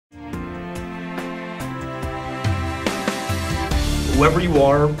whoever you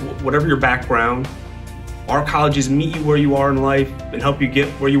are, whatever your background, our colleges meet you where you are in life and help you get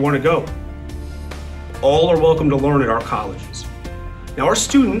where you want to go. All are welcome to learn at our colleges. Now, our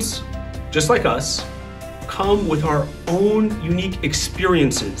students, just like us, come with our own unique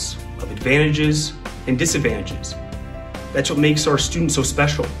experiences of advantages and disadvantages. That's what makes our students so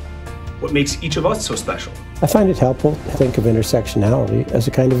special, what makes each of us so special. I find it helpful to think of intersectionality as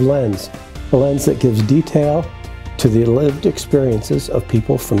a kind of lens, a lens that gives detail to the lived experiences of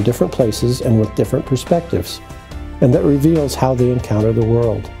people from different places and with different perspectives, and that reveals how they encounter the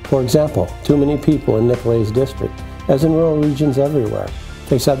world. For example, too many people in Nicolet's district, as in rural regions everywhere,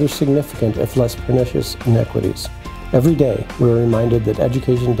 face other significant, if less pernicious, inequities. Every day, we're reminded that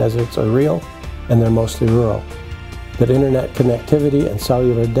education deserts are real, and they're mostly rural, that internet connectivity and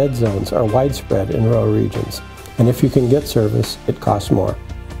cellular dead zones are widespread in rural regions, and if you can get service, it costs more.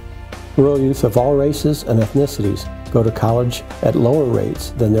 Rural youth of all races and ethnicities go to college at lower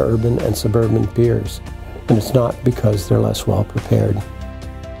rates than their urban and suburban peers, and it's not because they're less well prepared.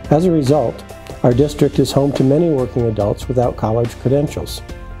 As a result, our district is home to many working adults without college credentials.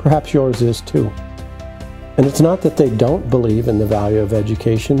 Perhaps yours is too. And it's not that they don't believe in the value of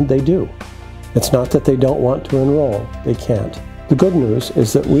education, they do. It's not that they don't want to enroll, they can't. The good news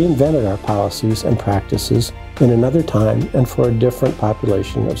is that we invented our policies and practices in another time and for a different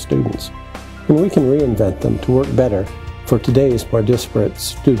population of students. And we can reinvent them to work better for today's more disparate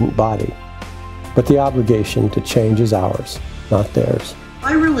student body. But the obligation to change is ours, not theirs.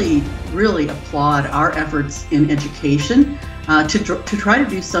 I really applaud our efforts in education to try to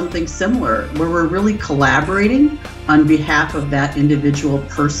do something similar, where we're really collaborating on behalf of that individual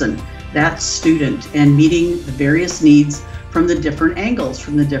person, that student, and meeting the various needs from the different angles,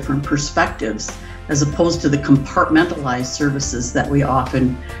 from the different perspectives, as opposed to the compartmentalized services that we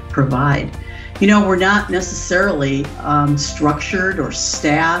often provide. You know, we're not necessarily structured or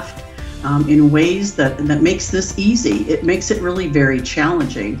staffed in ways that makes this easy. It makes it really very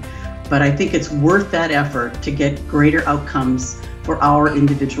challenging, but I think it's worth that effort to get greater outcomes for our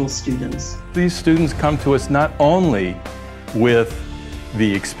individual students. These students come to us not only with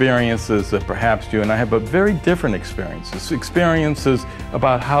the experiences that perhaps you and I have, but very different experiences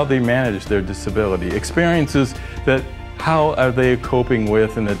about how they manage their disability, experiences that how are they coping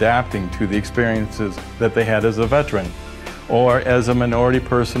with and adapting to the experiences that they had as a veteran or as a minority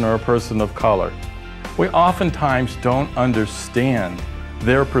person or a person of color. We oftentimes don't understand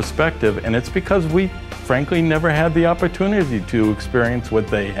their perspective, and it's because we frankly never had the opportunity to experience what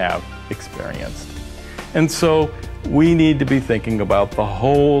they have experienced. And so we need to be thinking about the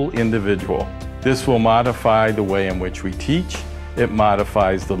whole individual. This will modify the way in which we teach. It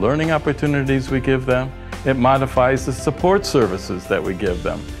modifies the learning opportunities we give them. It modifies the support services that we give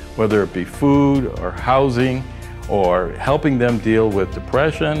them, whether it be food or housing or helping them deal with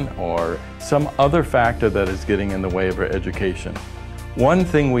depression or some other factor that is getting in the way of their education. One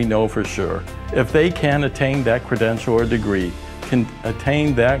thing we know for sure, if they can attain that credential or degree, can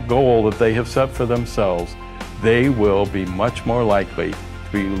attain that goal that they have set for themselves, they will be much more likely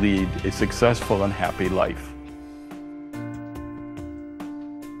to lead a successful and happy life.